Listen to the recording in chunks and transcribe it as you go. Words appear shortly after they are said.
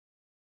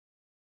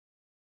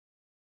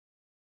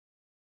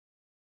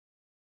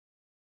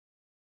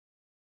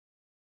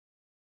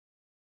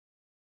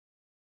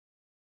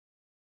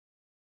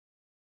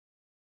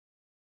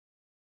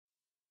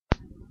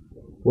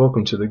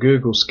Welcome to the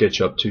Google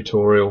SketchUp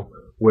tutorial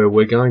where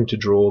we're going to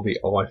draw the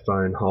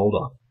iPhone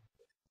holder.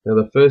 Now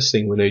the first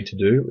thing we need to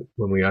do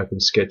when we open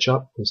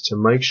SketchUp is to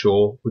make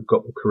sure we've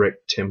got the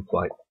correct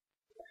template.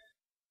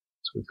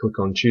 So we click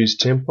on Choose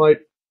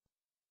Template,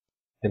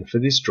 and for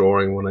this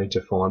drawing we'll need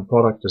to find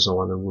Product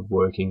Design and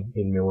Woodworking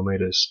in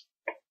millimeters,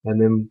 and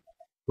then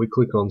we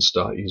click on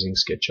Start using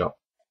SketchUp.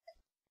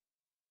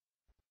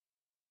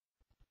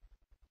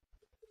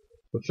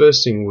 The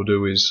first thing we'll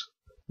do is,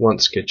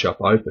 once SketchUp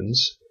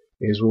opens,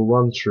 we'll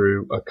run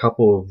through a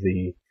couple of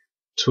the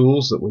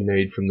tools that we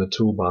need from the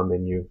toolbar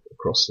menu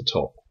across the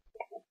top.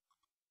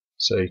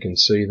 So you can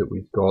see that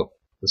we've got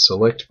the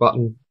Select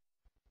button,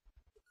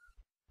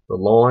 the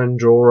Line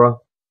Drawer,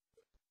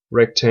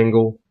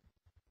 Rectangle,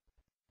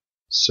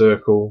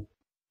 Circle,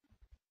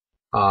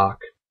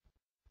 Arc,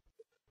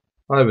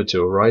 over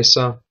to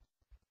Eraser,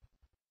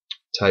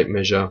 Tape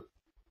Measure,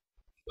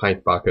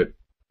 Paint Bucket,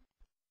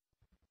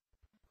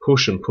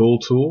 Push and Pull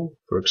tool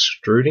for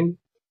extruding,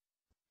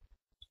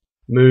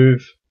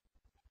 Move,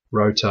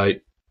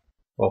 Rotate,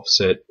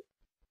 Offset,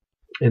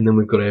 and then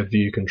we've got our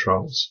view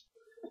controls.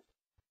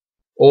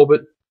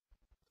 Orbit,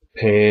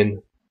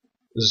 Pan,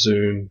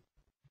 Zoom,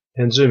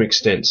 and Zoom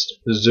Extents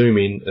to zoom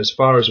in as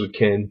far as we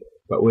can,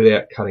 but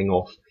without cutting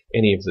off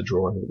any of the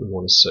drawing that we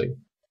want to see.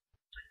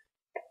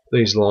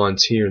 These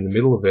lines here in the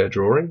middle of our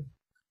drawing,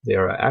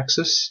 they're our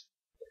axis.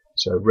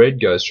 So red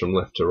goes from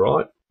left to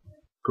right,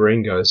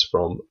 green goes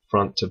from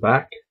front to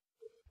back,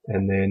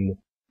 and then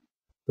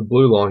the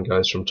blue line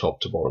goes from top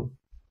to bottom.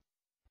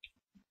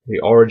 The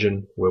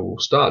origin where we'll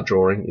start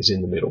drawing is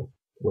in the middle,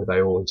 where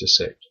they all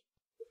intersect.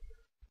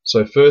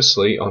 So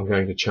firstly, I'm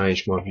going to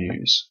change my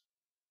views.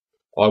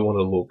 I want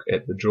to look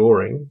at the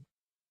drawing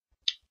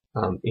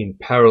in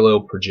parallel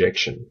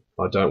projection.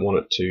 I don't want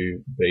it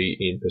to be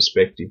in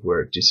perspective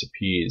where it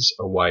disappears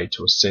away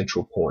to a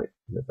central point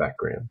in the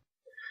background.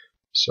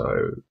 So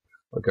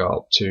I go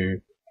up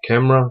to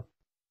Camera,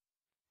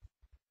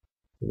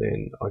 and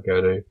then I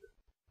go to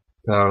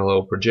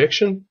Parallel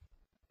Projection,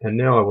 and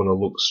now I want to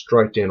look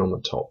straight down on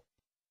the top.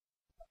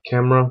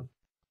 Camera,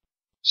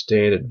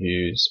 Standard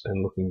Views,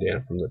 and looking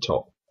down from the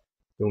top.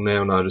 You'll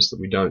now notice that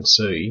we don't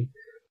see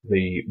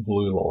the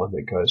blue line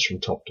that goes from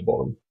top to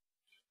bottom.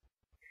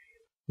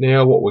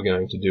 Now what we're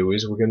going to do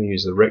is we're going to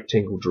use the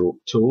Rectangle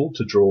tool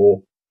to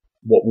draw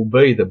what will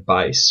be the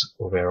base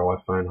of our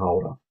iPhone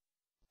holder.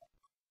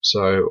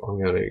 So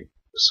I'm going to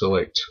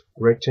select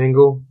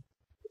Rectangle.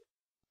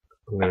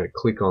 I'm going to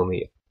click on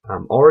the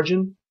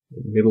origin,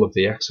 the middle of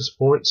the axis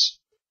points.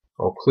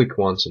 I'll click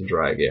once and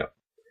drag out.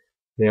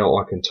 Now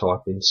I can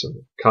type in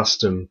some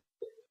custom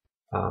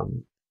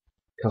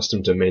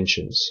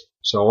dimensions.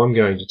 So I'm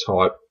going to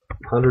type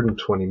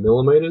 120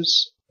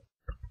 millimeters,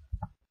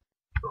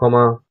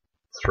 comma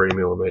 3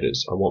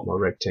 millimeters. I want my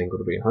rectangle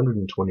to be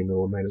 120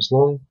 millimeters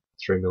long,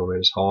 3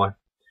 millimeters high.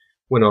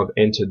 When I've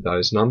entered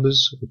those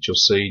numbers, which you'll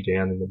see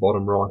down in the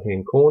bottom right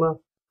hand corner,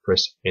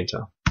 press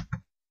Enter.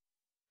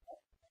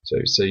 So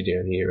you see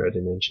down here our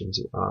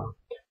dimensions are.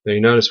 Now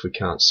you notice we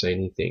can't see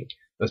anything.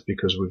 That's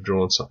because we've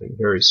drawn something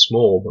very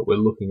small, but we're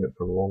looking at it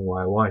from a long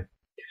way away.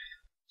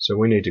 So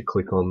we need to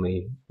click on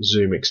the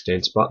Zoom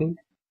Extents button,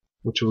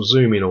 which will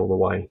zoom in all the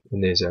way,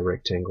 and there's our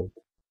rectangle.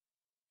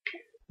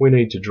 We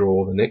need to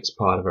draw the next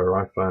part of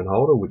our iPhone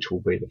holder, which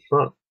will be the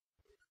front.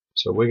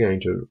 So we're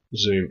going to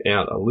zoom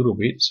out a little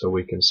bit so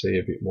we can see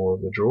a bit more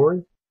of the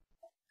drawing,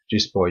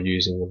 just by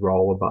using the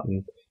roller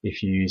button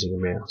if you're using a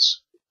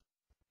mouse.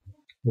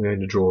 I'm going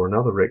to draw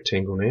another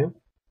rectangle now,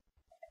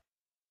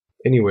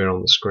 anywhere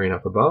on the screen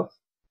up above,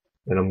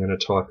 and I'm going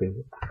to type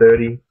in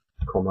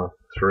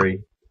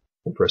 30,3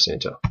 and press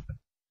Enter.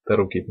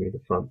 That'll give me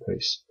the front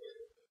piece.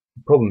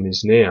 The problem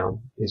is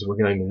now we're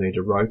going to need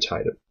to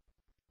rotate it.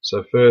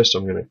 So first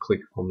I'm going to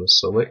click on the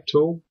Select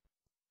tool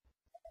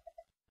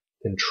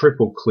and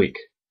triple click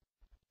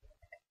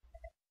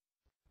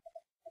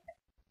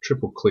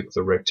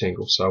the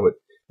rectangle so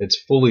it's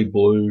fully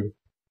blue.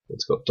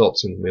 It's got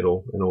dots in the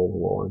middle and all the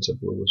lines are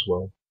blue as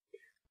well.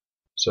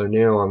 So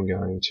now I'm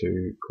going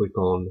to click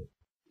on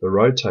the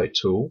Rotate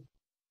tool.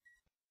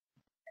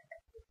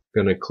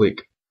 I'm going to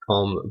click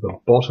on the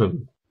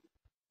bottom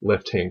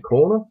left hand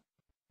corner,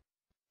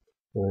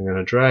 and I'm going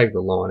to drag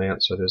the line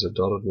out so there's a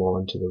dotted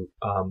line to the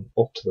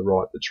off to the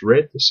right that's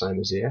red, the same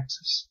as the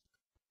axis.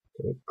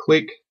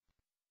 Click,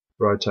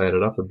 rotate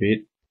it up a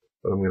bit,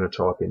 but I'm going to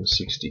type in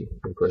 60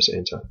 and press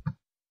Enter.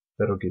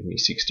 That'll give me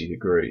 60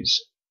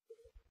 degrees.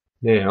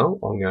 Now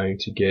I'm going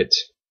to get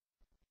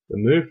the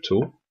Move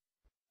tool.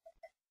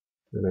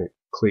 I'm going to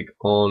click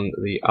on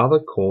the other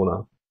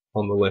corner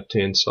on the left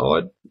hand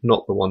side,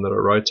 not the one that I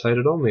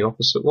rotated on, the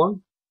opposite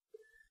one.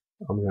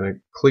 I'm going to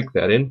click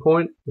that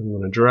endpoint. I'm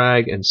going to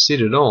drag and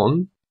sit it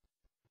on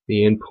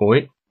the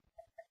endpoint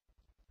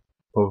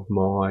of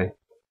my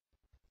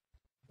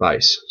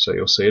base. So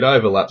you'll see it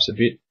overlaps a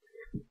bit,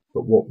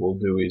 but what we'll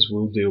do is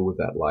we'll deal with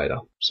that later.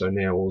 So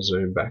now we'll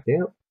zoom back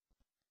out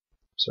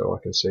so I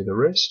can see the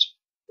rest.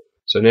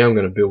 So now I'm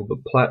going to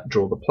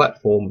draw the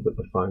platform that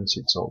the phone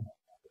sits on.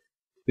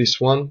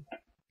 This one,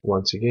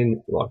 once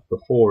again, like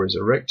before, is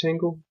a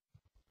rectangle.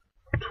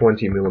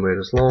 20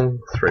 millimeters long,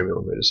 3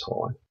 millimeters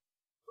high.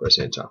 Press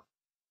enter.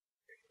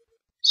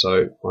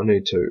 So I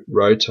need to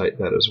rotate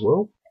that as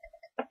well.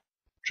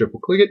 Triple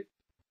click it,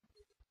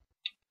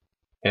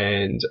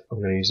 and I'm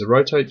going to use the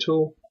rotate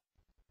tool.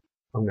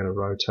 I'm going to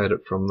rotate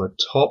it from the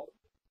top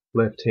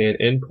left hand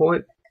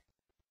endpoint.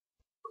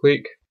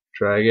 Click,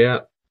 drag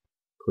out,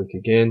 click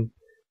again.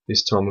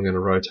 This time I'm going to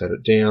rotate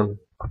it down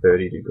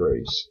 30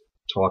 degrees.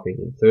 Typing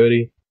in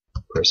 30,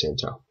 press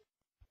enter.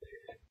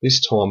 This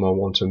time I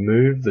want to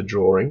move the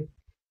drawing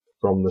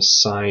from the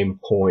same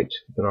point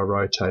that I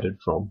rotated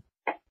from.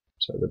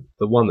 So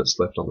the one that's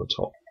left on the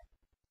top.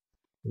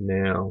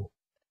 Now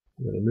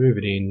I'm going to move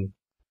it in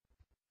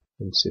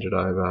and sit it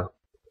over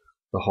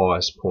the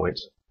highest point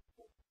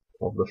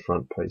of the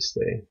front piece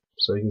there.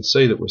 So you can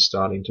see that we're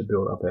starting to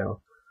build up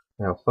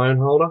our phone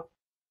holder.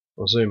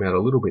 I'll zoom out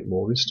a little bit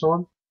more this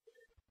time.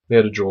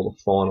 Now to draw the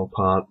final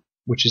part,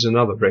 which is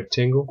another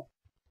rectangle.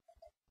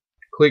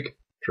 Click,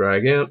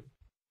 drag out,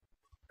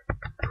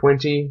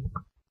 20,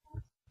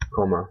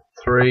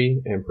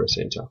 3, and press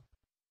enter.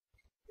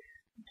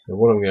 Now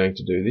what I'm going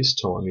to do this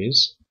time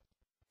is,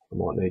 I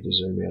might need to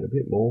zoom out a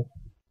bit more,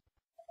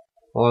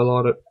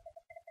 highlight it,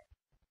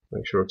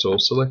 make sure it's all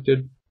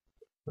selected.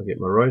 I get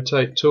my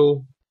rotate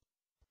tool.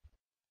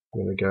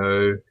 I'm going to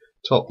go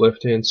top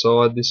left hand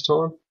side this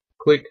time.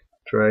 Click,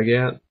 drag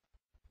out,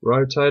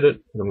 rotate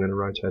it, and I'm going to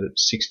rotate it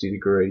 60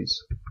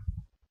 degrees.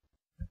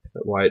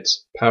 That way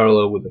it's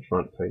parallel with the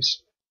front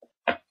piece.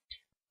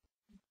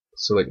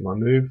 Select my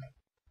move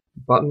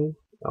button.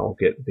 I'll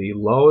get the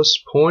lowest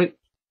point,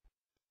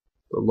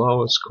 the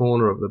lowest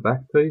corner of the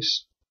back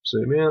piece.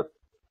 Zoom out,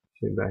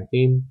 zoom back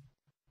in,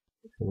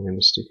 and I'm going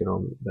to stick it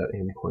on that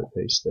endpoint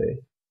piece there.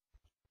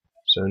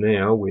 So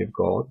now we've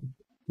got,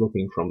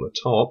 looking from the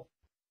top,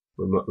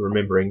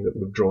 remembering that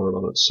we've drawn it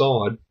on its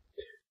side,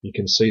 you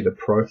can see the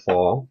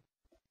profile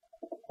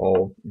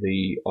of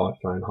the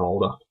iPhone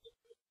holder.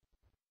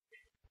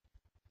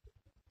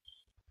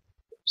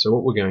 So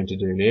what we're going to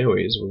do now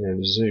is we're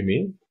going to zoom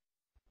in,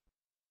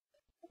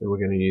 and we're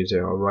going to use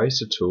our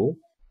eraser tool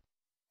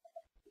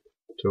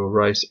to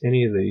erase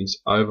any of these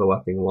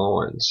overlapping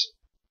lines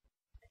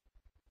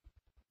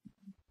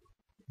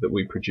that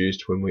we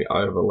produced when we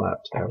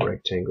overlapped our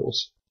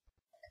rectangles.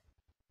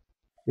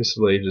 This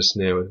leaves us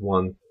now with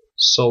one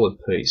solid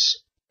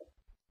piece.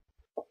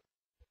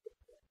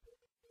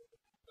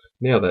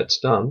 Now that's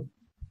done,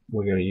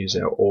 we're going to use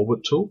our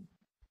orbit tool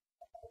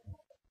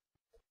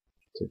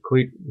to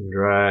click,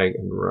 drag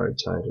and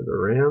rotate it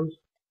around.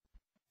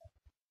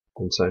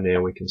 And so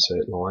now we can see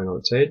it lying on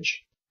its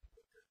edge.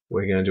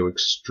 We're going to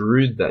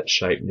extrude that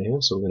shape now,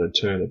 so we're going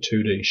to turn a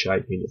 2D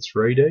shape into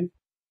 3D.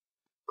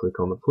 Click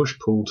on the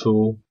push-pull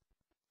tool,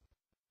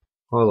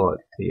 highlight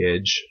the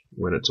edge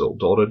when it's all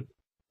dotted,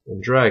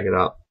 and drag it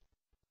up.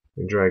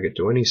 We can drag it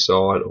to any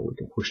side, or we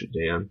can push it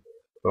down.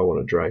 If I want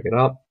to drag it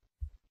up,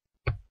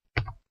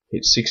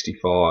 hit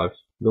 65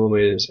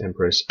 millimeters and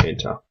press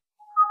enter.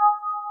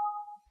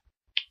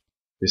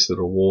 This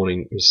little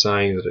warning is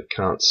saying that it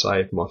can't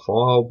save my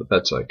file, but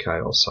that's okay,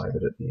 I'll save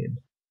it at the end.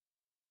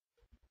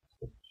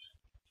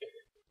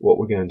 What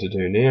we're going to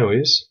do now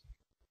is,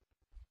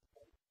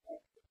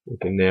 we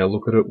can now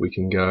look at it, we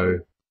can go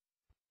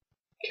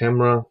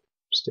camera,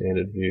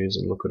 standard views,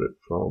 and look at it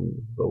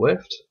from the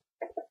left.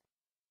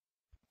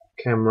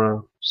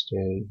 Camera,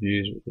 standard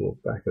views, we'll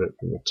look back at it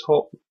from the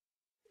top.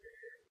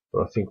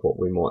 But I think what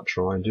we might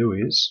try and do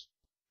is,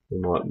 we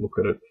might look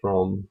at it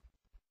from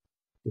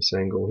this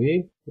angle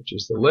here, which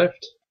is the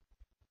left.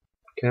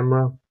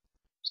 Camera,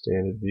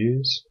 standard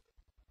views,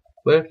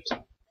 left.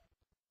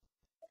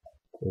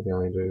 We're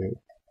going to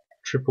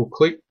triple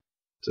click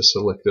to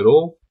select it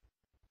all.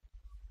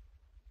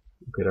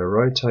 Get our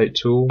rotate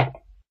tool,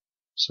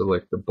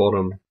 select the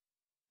bottom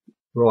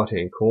right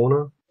hand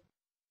corner,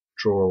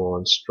 draw a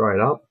line straight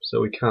up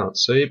so we can't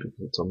see it because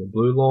it's on the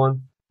blue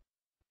line.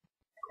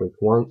 Click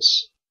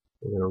once,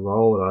 we're going to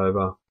roll it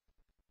over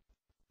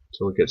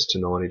until it gets to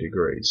 90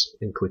 degrees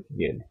and click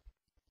again.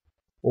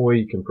 Or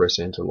you can press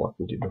enter like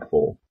we did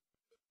before.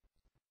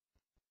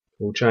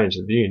 We'll change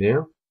the view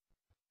now.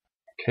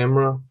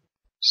 Camera,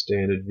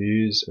 standard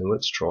views, and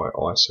let's try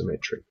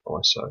isometric,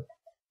 ISO.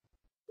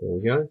 There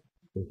we go.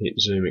 And hit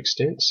zoom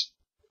extents.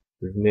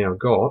 We've now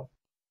got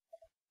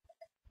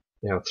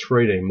our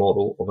 3D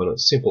model of a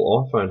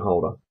simple iPhone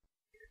holder.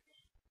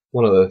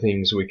 One of the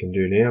things we can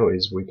do now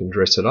is we can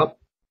dress it up.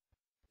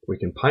 We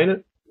can paint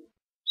it.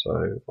 So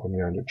I'm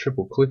going to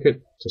triple click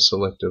it to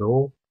select it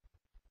all.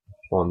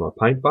 Find my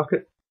paint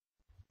bucket.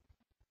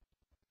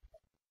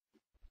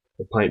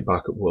 The paint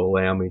bucket will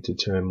allow me to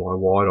turn my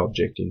white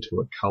object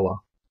into a color.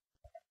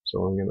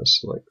 So I'm going to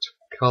select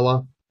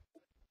color.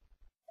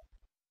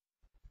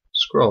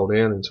 Scroll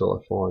down until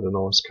I find a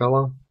nice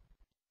color.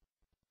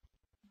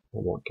 I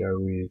might go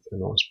with a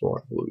nice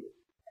bright blue.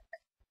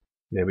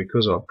 Now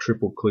because I've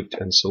triple clicked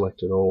and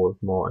selected all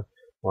of my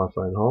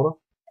iPhone holder,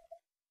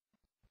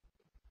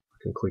 I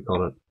can click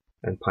on it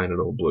and paint it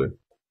all blue.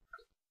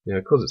 Now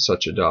because it's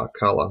such a dark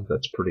color,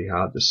 that's pretty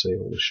hard to see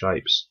all the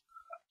shapes.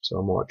 So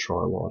I might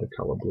try a lighter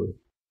color blue.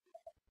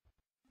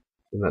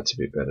 And that's a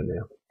bit better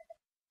now.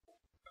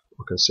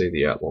 I can see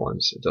the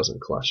outlines, it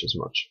doesn't clash as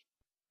much.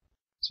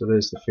 So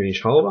there's the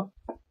finish holder.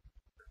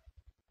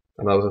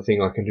 Another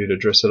thing I can do to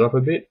dress it up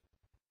a bit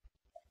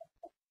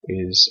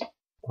is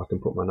I can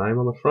put my name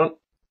on the front.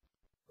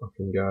 I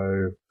can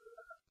go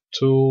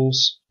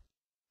Tools,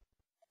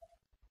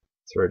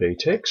 3D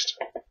Text,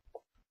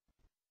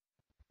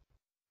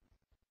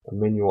 a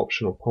menu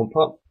option will pop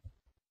up.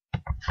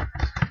 I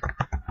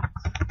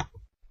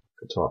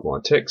can type my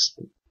text,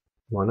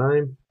 my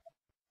name,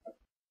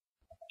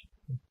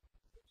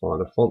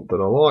 find a font that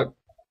I like.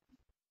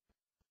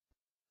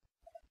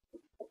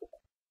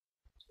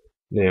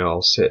 Now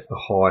I'll set the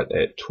height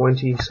at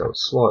 20, so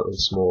it's slightly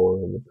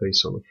smaller than the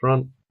piece on the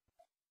front,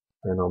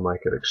 and I'll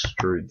make it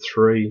extrude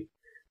 3,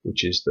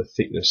 which is the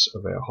thickness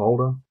of our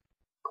holder.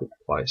 Click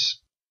place.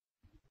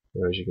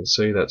 Now as you can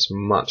see, that's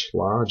much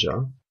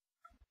larger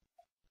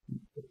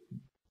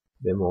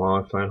than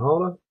my iPhone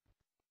holder.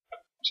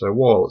 So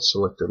while it's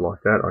selected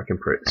like that, I can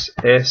press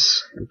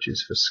S, which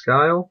is for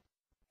scale,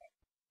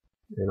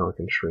 and I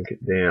can shrink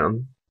it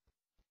down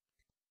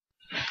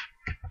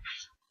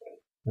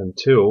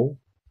until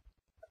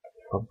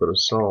I've got a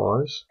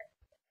size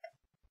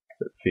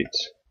that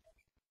fits.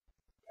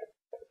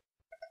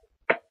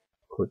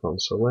 Click on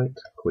select,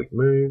 click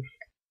move,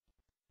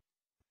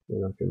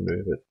 and I can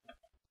move it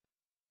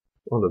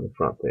onto the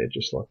front there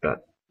just like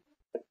that.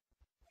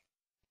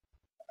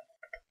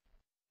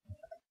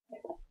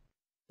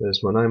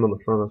 There's my name on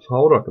the front of the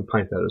holder. I can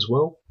paint that as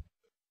well.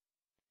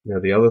 Now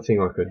the other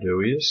thing I could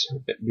do is,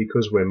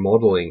 because we're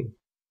modelling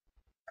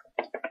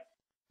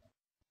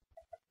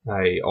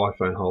a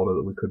iPhone holder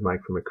that we could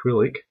make from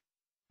acrylic,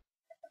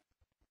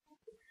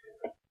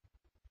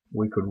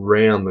 we could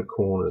round the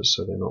corners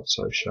so they're not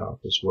so sharp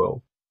as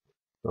well.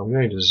 I'm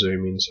going to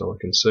zoom in so I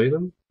can see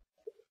them.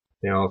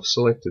 Now I've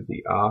selected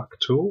the arc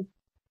tool.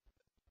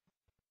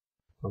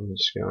 I'm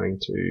just going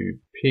to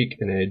pick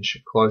an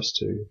edge close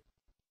to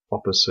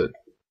opposite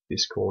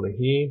this corner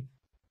here.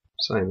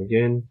 Same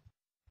again.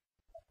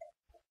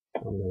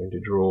 I'm going to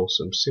draw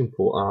some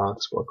simple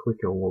arcs by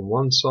clicking on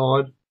one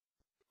side,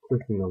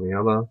 clicking on the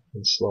other,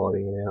 and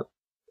sliding out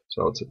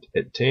so it's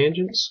at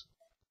tangents.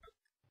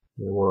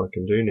 And what I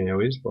can do now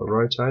is, by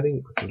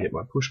rotating, I can get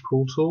my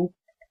push-pull tool.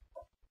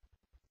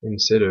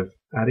 Instead of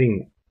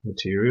adding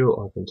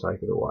material, I can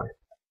take it away.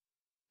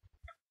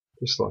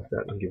 Just like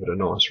that, and give it a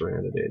nice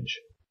rounded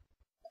edge.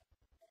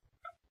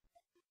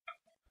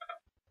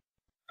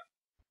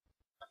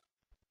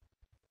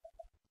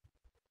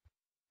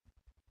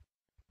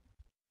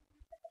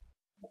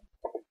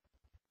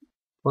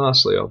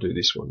 Lastly, I'll do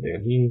this one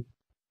down here.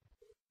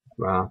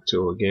 Arc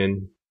tool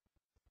again.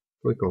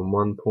 Click on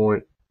one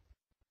point.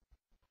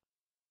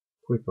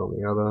 Click on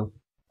the other.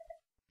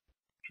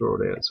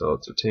 Draw it out so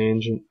it's a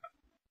tangent.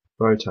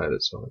 Rotate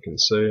it so I can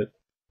see it.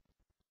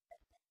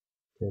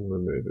 And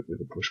remove it with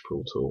the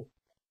push-pull tool.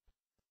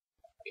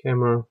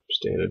 Camera,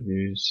 standard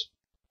views,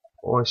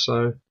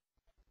 ISO,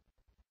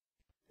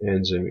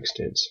 and zoom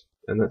extents.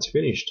 And that's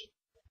finished.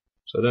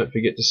 So don't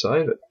forget to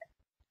save it.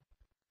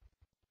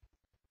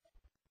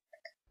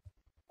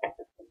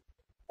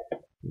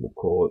 We'll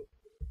call it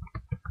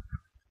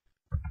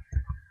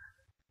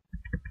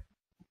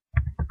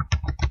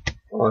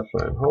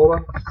iPhone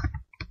holder.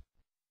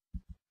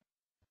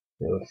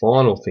 Now the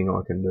final thing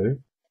I can do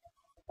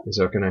is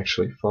I can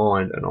actually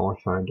find an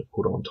iPhone to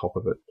put on top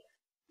of it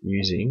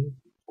using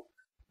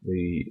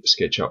the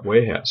SketchUp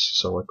warehouse.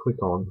 So I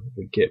click on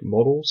the Get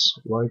Models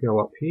logo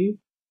up here,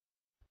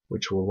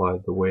 which will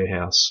load the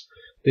warehouse.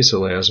 This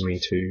allows me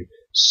to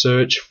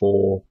search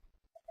for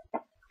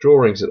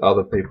drawings that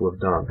other people have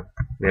done.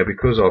 Now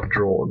because I've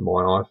drawn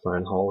my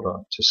iPhone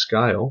holder to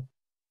scale,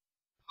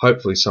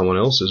 hopefully someone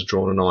else has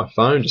drawn an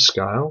iPhone to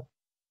scale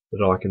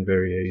that I can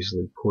very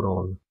easily put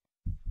on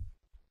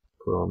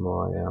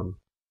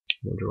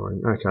my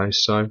drawing. Okay,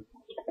 so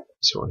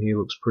this one here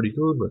looks pretty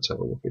good. Let's have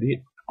a look at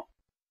it.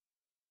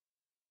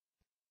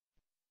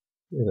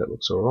 Yeah, that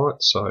looks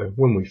alright. So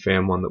when we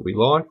found one that we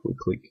like, we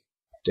click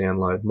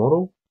Download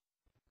Model.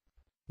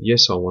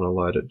 Yes, I want to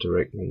load it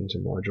directly into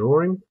my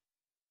drawing.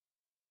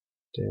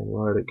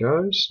 Download it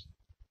goes.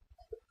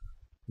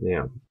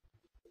 Now,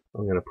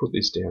 I'm going to put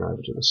this down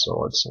over to the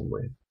side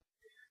somewhere.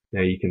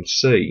 Now you can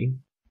see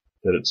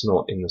that it's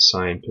not in the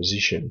same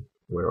position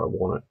where I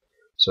want it.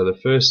 So the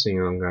first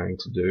thing I'm going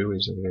to do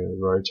is I'm going to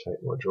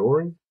rotate my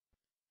drawing.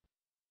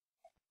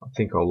 I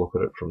think I'll look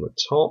at it from the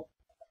top.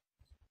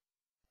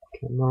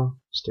 Camera,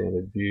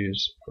 standard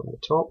views from the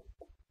top.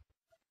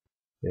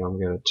 Now I'm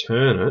going to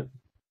turn it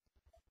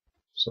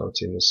so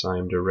it's in the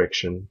same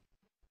direction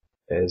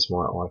as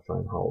my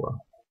iPhone holder.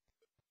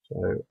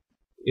 So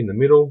in the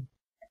middle,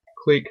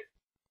 click,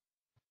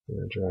 I'm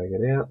going to drag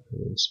it out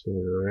and then spin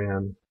it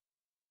around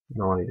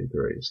 90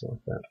 degrees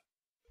like that.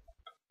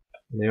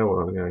 Now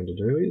what I'm going to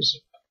do is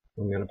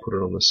I'm going to put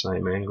it on the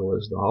same angle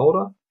as the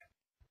holder.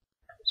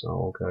 So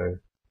I'll go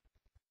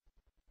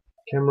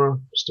camera,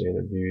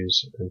 standard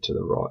views, and to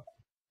the right.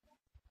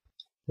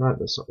 No,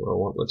 that's not what I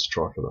want. Let's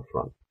try from the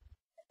front.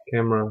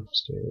 Camera,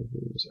 standard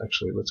views.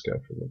 Actually, let's go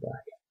from the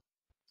back.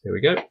 There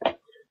we go.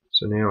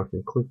 So now I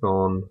can click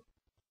on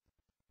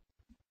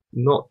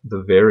not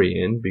the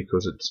very end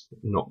because it's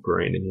not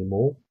green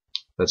anymore.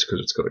 That's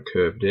because it's got a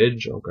curved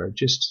edge. I'll go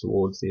just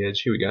towards the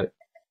edge. Here we go.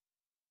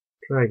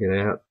 Drag it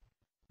out,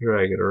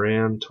 drag it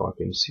around, type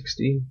in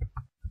 60.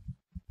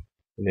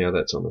 And now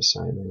that's on the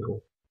same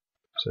angle.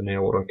 So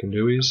now what I can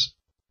do is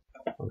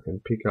I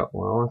can pick up my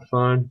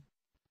iPhone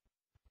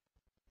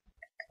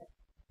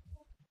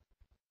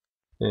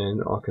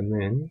and I can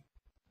then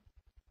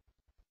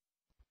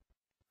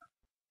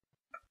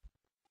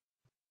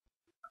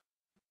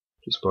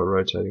just by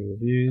rotating the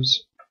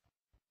views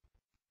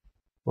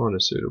find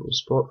a suitable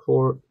spot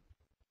for it.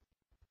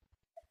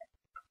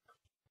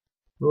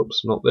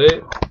 Oops, not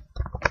there.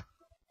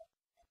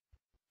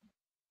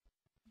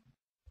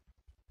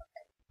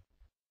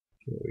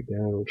 There we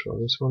go, we'll try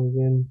this one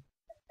again.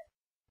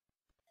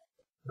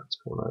 That's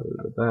gone over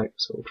to the back,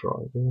 so we'll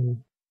try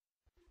again.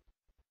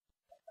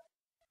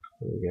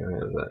 There we go,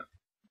 how's that?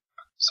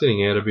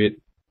 Sitting out a bit,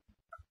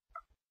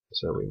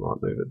 so we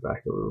might move it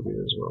back a little bit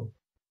as well.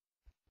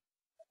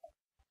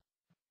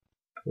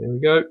 There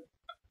we go.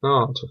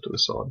 Oh, it's off to the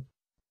side.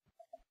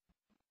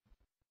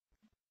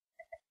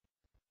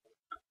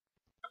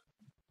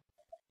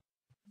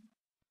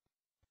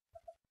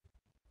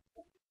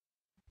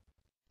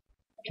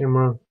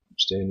 Camera,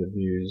 standard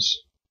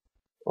views,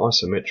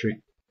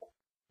 isometric.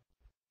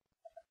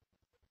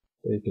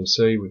 There you can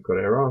see we've got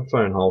our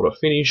iPhone holder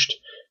finished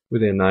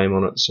with our name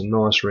on it, some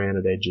nice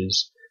rounded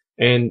edges,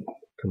 and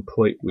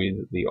complete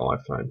with the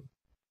iPhone.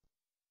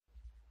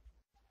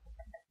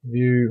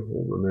 View,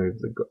 we'll remove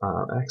the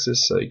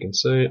axis so you can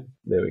see it.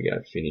 There we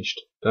go, finished.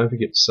 Don't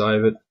forget to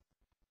save it.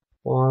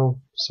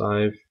 File,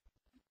 save.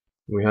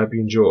 We hope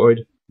you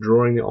enjoyed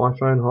drawing the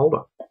iPhone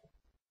holder.